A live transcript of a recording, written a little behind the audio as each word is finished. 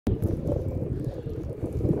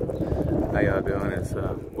y'all doing? It's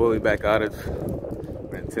Bully Back Audits.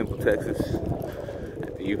 We're in Temple, Texas,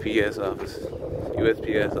 at the UPS office,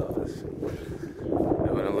 USPS office,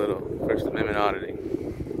 doing a little First Amendment auditing.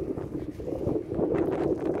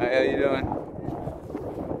 Hi, how you doing?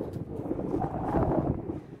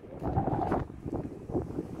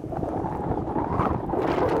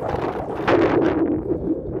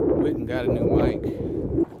 Went and got a new mic,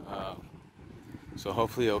 so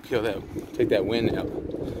hopefully it'll take that wind out.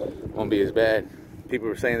 Won't be as bad. People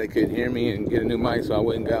were saying they couldn't hear me and get a new mic, so I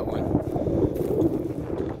went and got one.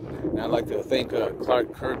 And I'd like to thank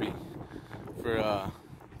KIRBY for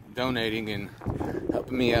donating and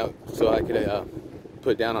helping me out so I could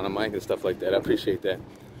put down on a mic and stuff like that. I appreciate that.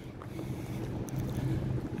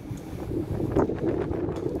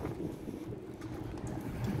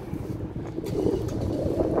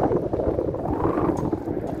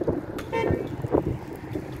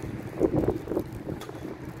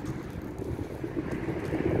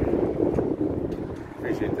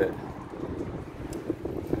 Appreciate that.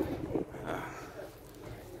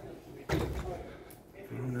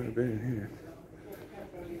 I've never been in here.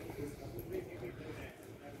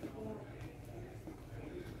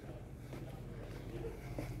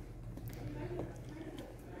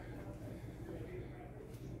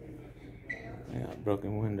 Yeah,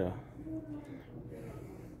 broken window.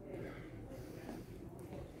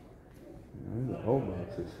 These are old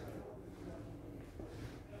boxes.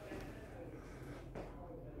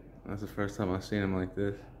 That's the first time I've seen them like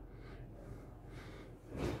this.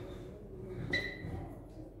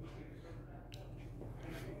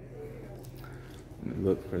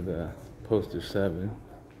 Look for the poster 7.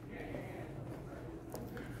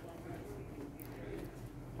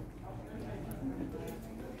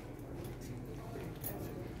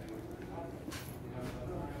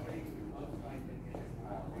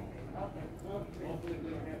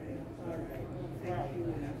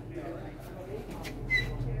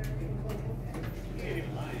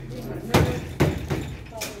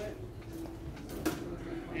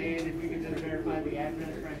 And if you can just verify the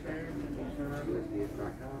address right there.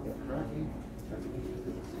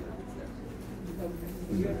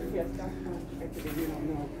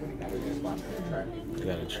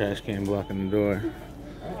 Got a trash can blocking the door.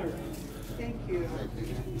 Thank you.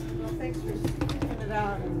 Well, thanks for sticking it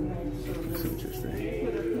out. That's interesting.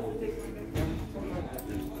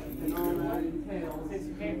 And all that entails. Is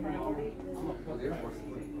it pay priority? Okay,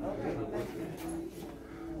 thank you.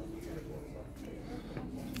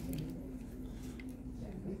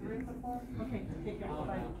 Okay, take care.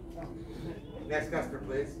 Bye. Next customer,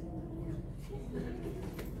 please.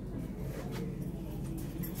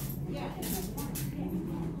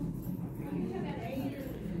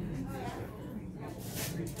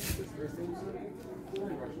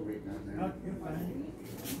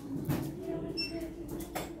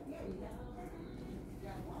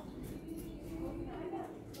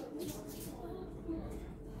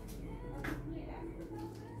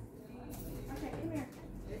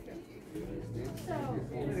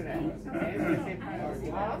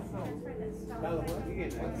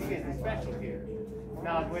 You get the special here.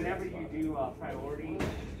 Now, whenever you do priority,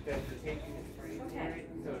 the taking is free. Okay.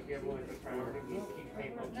 So if you ever want to priority, you keep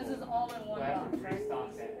paper. This is all in one box, right?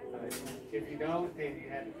 Restock that. If you don't, then you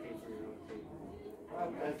have to pay for your own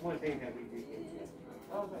paper. That's one thing that we do.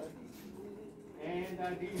 Okay. And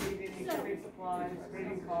do you need any printing supplies,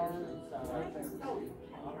 printing cards?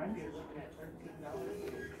 All right, you're looking at $13.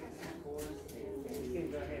 You can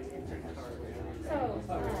go ahead and print the card. So,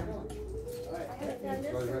 I haven't done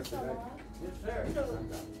this in so long. Yes, sir. So,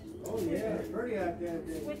 Oh, yeah, it's pretty out there.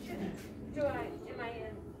 which, am I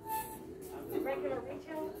in regular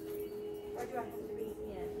retail, or do I have to be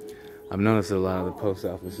in? I've noticed a lot of the post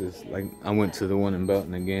offices, like I went to the one in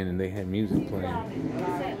Belton again and they had music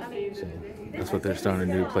playing. So that's what they're starting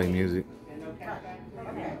to do, play music.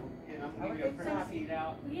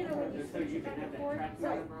 You know, when you switch it back and forth, so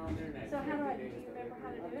how do you remember how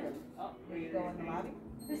to do it? You go in the lobby?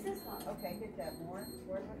 This is not. Okay, hit that more.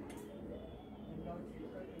 Where's it? And go to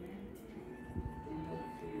recommend. And go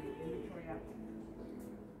to inventory item.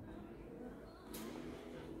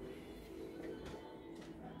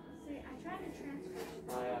 See, I tried to transfer,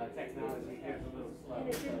 My technology is a little slow. and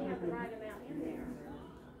it didn't have the right amount in there.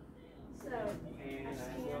 So, And I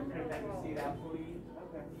will print that receipt out for you.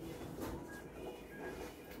 Okay.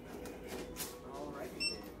 All right.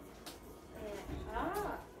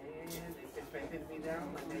 And it's expected to be there on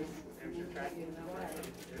Monday. There's your tracking number.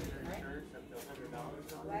 There's your insurance up to $100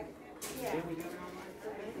 on it. yeah. Did we do it online?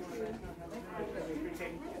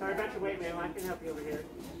 Sorry about your wait, ma'am. I can help you over here.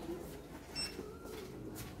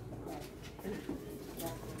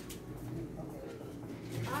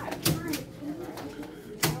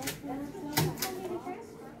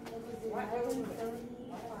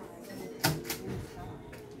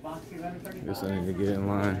 Guess I need to get in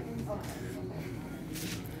line.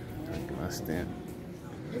 Get my stamp.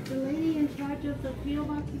 Is the lady in charge of the PO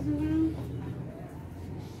boxes around?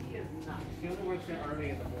 She is not. She only works there early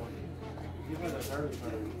in the morning. She's one of those early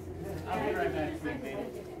birds. I'll be right back. See you, baby.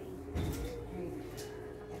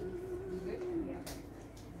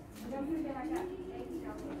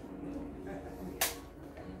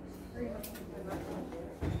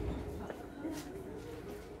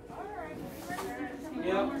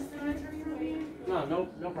 Yep.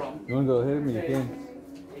 No problem. You want to go ahead of me? You can.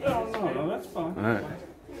 No, that's fine. All right.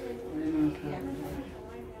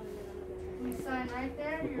 You sign right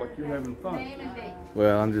there. Look like you're having fun. Name and date.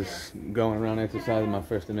 Well, I'm just going around exercising my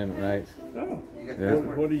First Amendment rights. Oh. Yeah.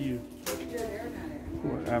 What do you?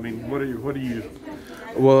 I mean, what do you?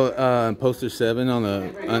 Well, Poster 7 in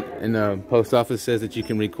the post office says that you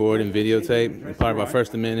can record and videotape. And part of our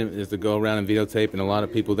First Amendment is to go around and videotape, and a lot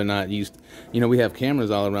of people, they're not used. You know, we have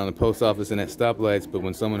cameras all around the post office and at stoplights, but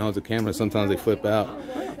when someone holds a camera, sometimes they flip out.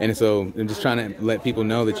 And so I'm just trying to let people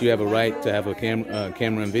know that you have a right to have a camera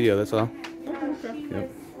and video. That's all. Yep.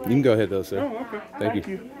 You can go ahead though, sir. Oh, okay. Thank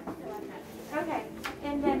you. Okay,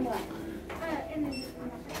 and then what?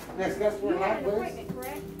 Next customer, You have an please. appointment,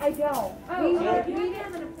 correct? I don't. We have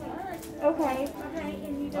an appointment. Okay. Okay,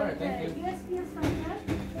 and you don't have the USPS phone yet?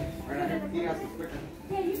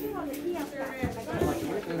 Yeah, you can on the kiosk.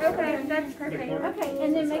 Okay, that's perfect. Okay,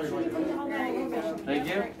 and then make sure you bring all that information. Thank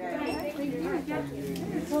you.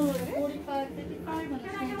 Total of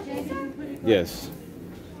 $45.55 when it's changed. Yes.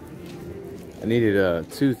 I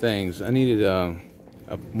needed two things. I needed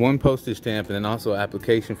one postage stamp and then also an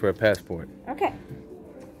application for a passport. Okay.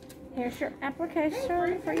 Here's your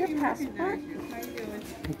application for your passport.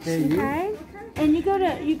 Okay. And you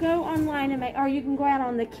go online and make, or you can go out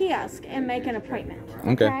on the kiosk and make an appointment.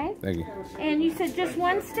 Okay. Thank you. And you said just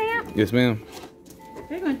one stamp? Yes, ma'am.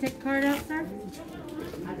 They're going to take the card out, sir?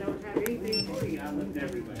 I don't have anything for you. I looked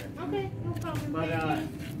everywhere. Okay, no problem. But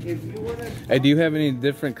if you want to... Hey, do you have any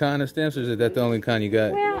different kind of stamps, or is that the only kind you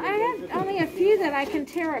got? Well, I have only a few that I can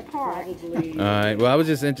tear apart. All right. Well, I was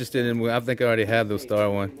just interested in. I think I already have the star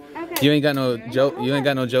one. Okay. You ain't got no Joe. You ain't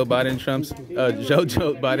got no Joe Biden Trump's.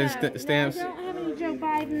 Joe Biden stamps. No, I don't have any Joe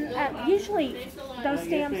Biden. Usually, those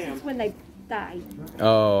stamps is when they died.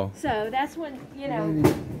 Oh. So that's when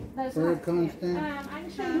those. Farrakhan stamp? I can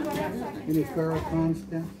show you what else I can. Any Farrakhan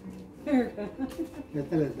stamp? Ya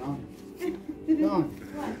te les dan. Don.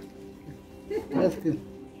 That's good.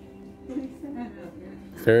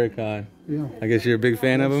 Farrakhan. Yeah. I guess you're a big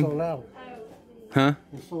fan of They're them. sold out. Huh?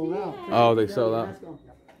 They're sold out. Oh, they sold out.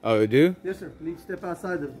 Oh, they do? Yes, sir. Please step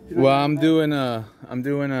outside the. Well, we're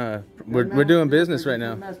doing business right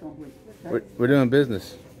now. We're doing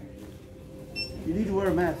business. You need to wear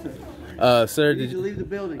a mask, sir. Sir, You need to leave the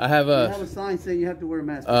building. I have You have a sign saying you have to wear a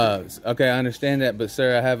mask. okay, I understand that, but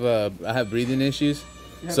sir, I have breathing issues.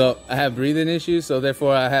 So I have breathing issues, so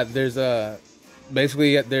therefore there's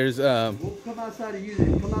basically there's We'll come outside and use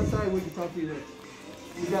it. Come outside, we can talk to you there.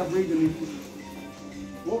 We got breathing issues.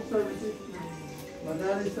 Wolf services. But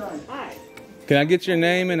not inside. Hi. Can I get your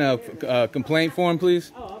name and a complaint form,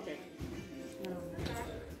 please? Oh, okay.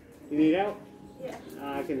 You need help? Yeah.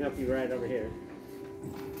 I can help you right over here.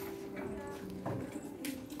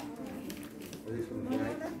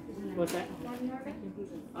 What's that?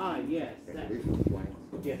 Ah, yes.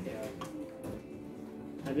 Yes, yeah.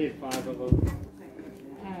 I did 5 of them.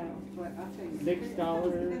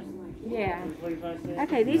 $6. Yeah. 25 cents.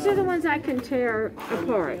 Okay, these are the ones I can tear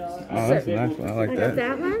apart. Oh, that's a nice one. I like I got that.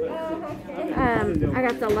 that one. I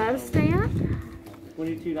got the love stamp.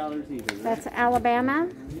 $22 even. That's Alabama.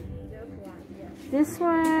 This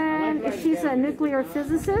one, she's a nuclear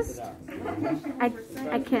physicist.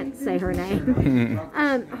 I can't say her name.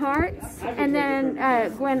 Hearts, and then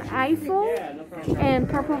Gwen Eiffel, and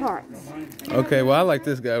Purple Hearts. Okay, well, I like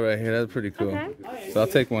this guy right here. That's pretty cool. Okay. So I'll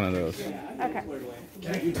take one of those. Okay.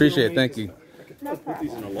 Appreciate it. Thank you. No Put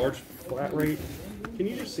these in problem. a large flat rate. Can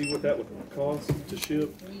you just see what that would cost to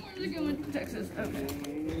ship? They're going to Texas. Okay.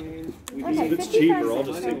 Okay, If it's 55 cheaper, I'll cents.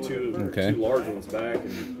 just take two large ones back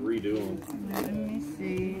and redo them. Let me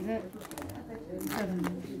see. That. Let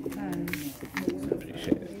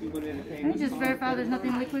me just verify there's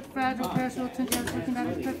nothing liquid, fragile, perishable, tinted, looking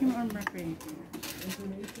back, perfume, or mercury.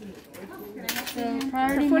 So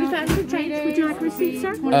priority 45 for change. Would you like a receipt,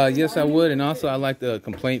 sir? Yes, I would, and also I like the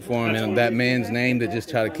complaint form and that man's name that just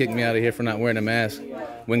tried to kick me out of here for not wearing a mask.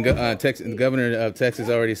 When the governor of Texas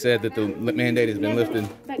already said that the mandate has been lifted.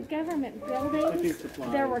 But government buildings,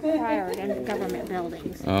 they're required in government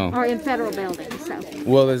buildings. Oh. Or in federal buildings, so.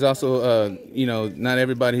 Well, there's also, not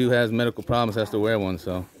everybody who has medical problems has to wear one,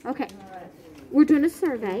 so. Okay. we're doing a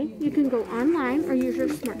survey. You can go online or use your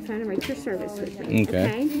smartphone and rate your service with me.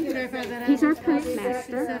 Okay. He's our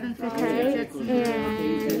postmaster. Okay.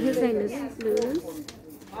 And his name is Louis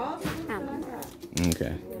Allen.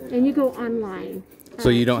 Okay. And you go online. So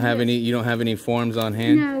you don't have any forms on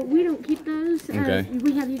hand? No, we don't keep those. Okay.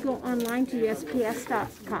 We have you go online to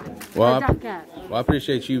USPS.com. Well, .gov. Well, I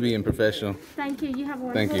appreciate you being professional. Thank you. You have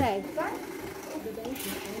a Thank wonderful you. day.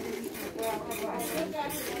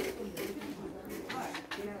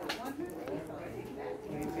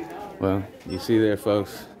 Well, you see there,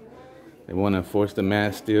 folks, they want to force the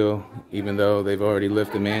mask still, even though they've already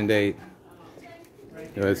lifted the mandate.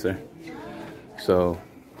 Go ahead, sir. So,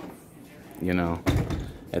 you know,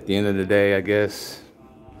 at the end of the day, I guess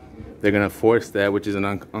they're going to force that, which is an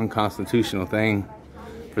unconstitutional thing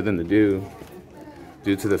for them to do,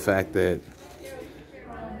 due to the fact that,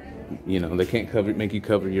 you know, they can't make you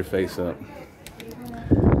cover your face up.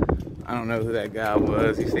 I don't know who that guy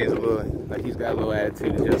was. He seems a little like he's got a little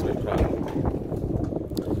attitude adjustment problem.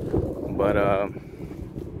 But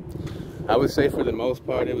I would say for the most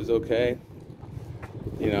part it was okay.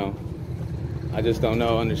 You know, I just don't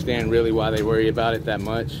understand really why they worry about it that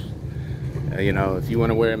much. You know, if you want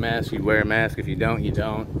to wear a mask, you wear a mask. If you don't, you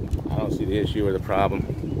don't. I don't see the issue or the problem.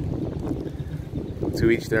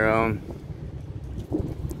 To each their own.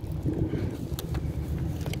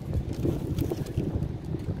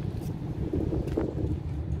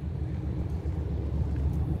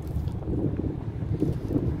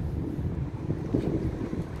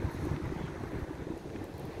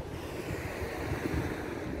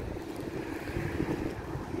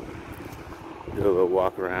 Do a little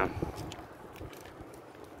walk around.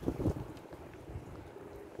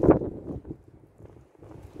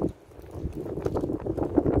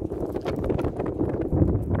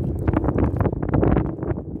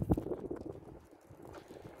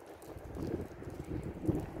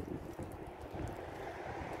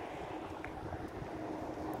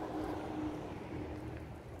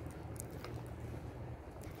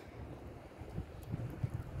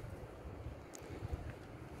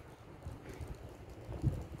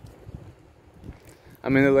 I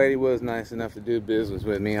mean, the lady was nice enough to do business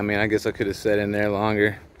with me. I mean, I guess I could have sat in there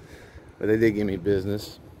longer, but they did give me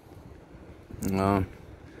business.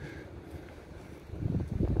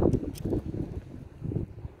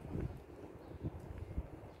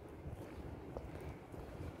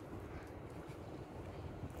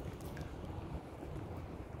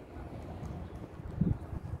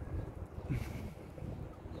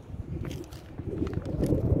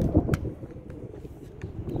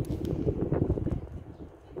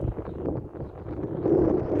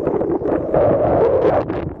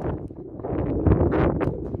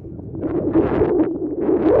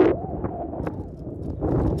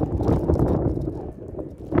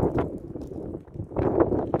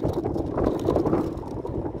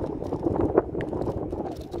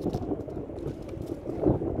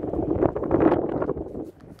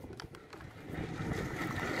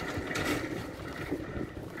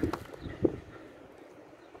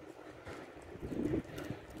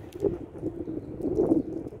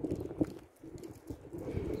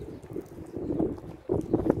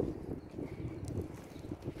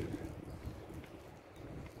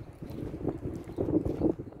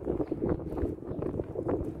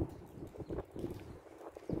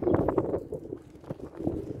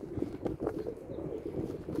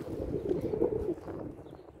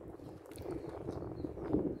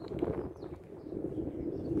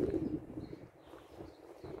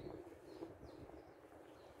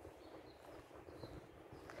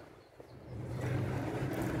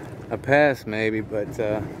 A pass maybe, but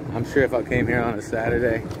I'm sure if I came here on a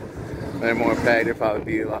Saturday, they're more packed, there'd probably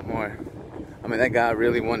be a lot more. I mean, that guy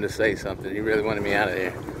really wanted to say something. He really wanted me out of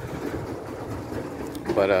here.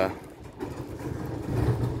 But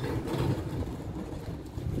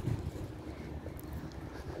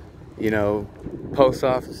you know, post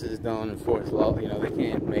offices don't enforce law. You know, they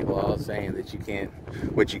can't make laws saying that you can't,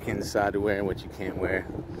 what you can decide to wear and what you can't wear.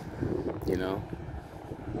 You know,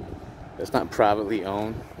 it's not privately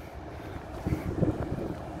owned.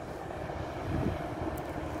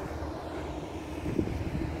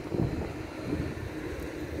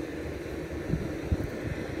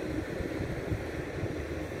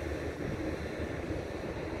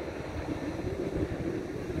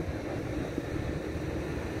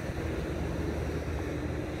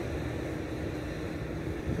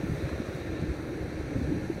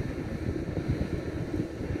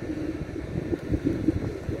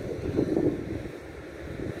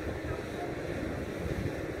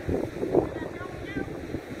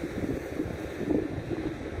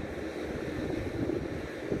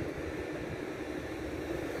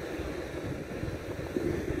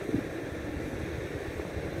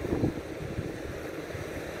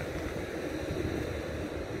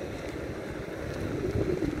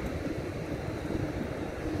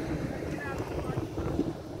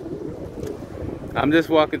 I'm just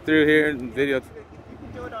walking through here and video. You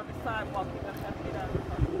can do it on the sidewalk. You're gonna have to get out of the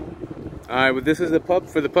car. All right, well, this is the pub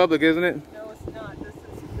for the public, isn't it? No, it's not.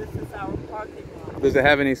 This is our parking lot. Does it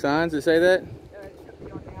have any signs that say that? It should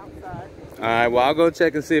be on the outside. All right, well, I'll go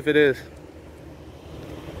check and see if it is.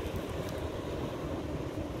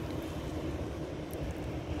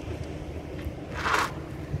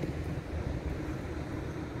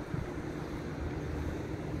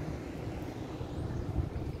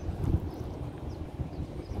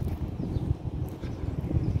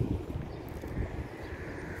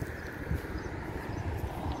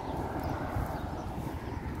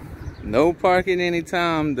 No parking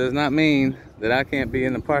anytime does not mean that I can't be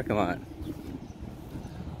in the parking lot.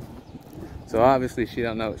 So obviously she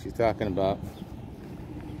don't know what she's talking about.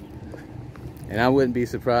 And I wouldn't be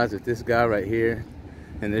surprised if this guy right here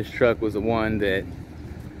in this truck was the one that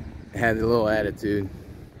had a little attitude.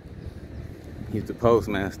 He's the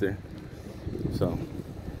postmaster. So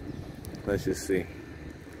let's just see.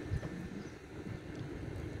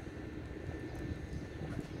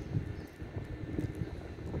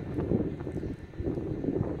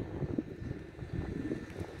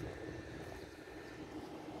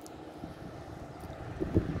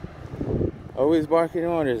 Always barking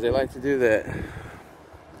orders. They like to do that.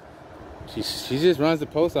 She just runs the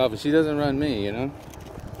post office. She doesn't run me, you know.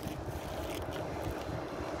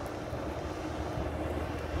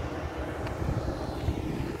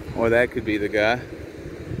 Or that could be the guy.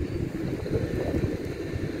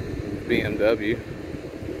 BMW.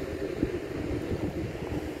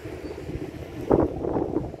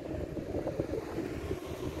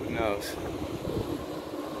 Who knows?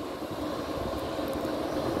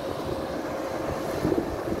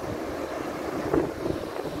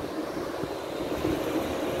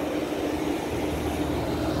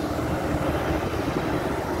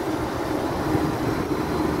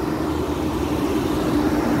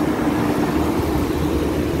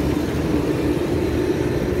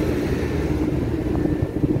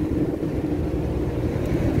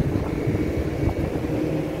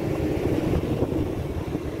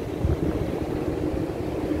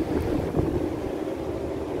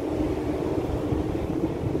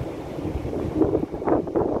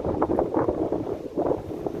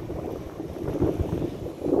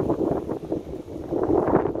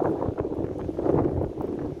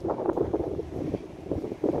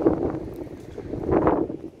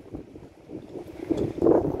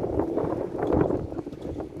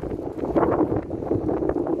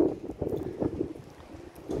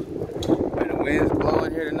 Wind's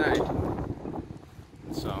blowing here tonight,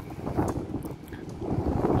 so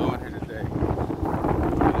blowing here today.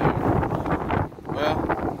 Well,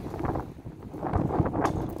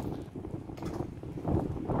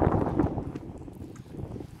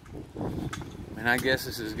 and I guess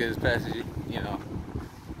this is as good as passage, you know.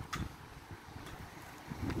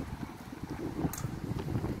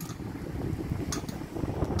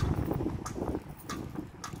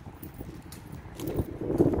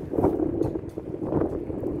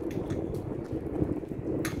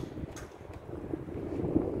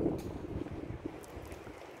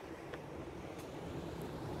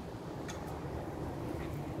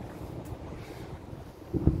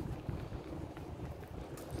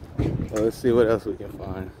 So let's see what else we can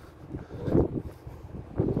find.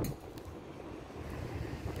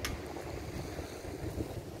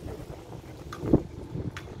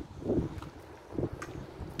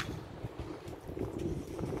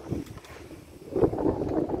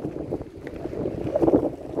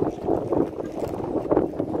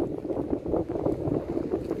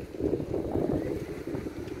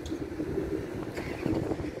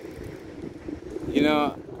 You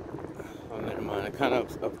know, oh, never mind. It kind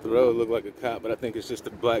of up the road looked like a cop, but I think it's just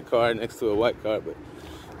a black car next to a white car. But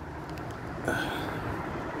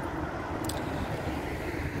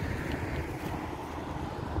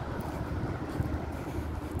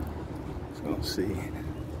let's go see.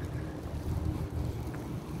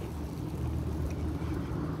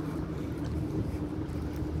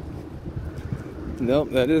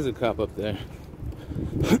 Nope, that is a cop up there.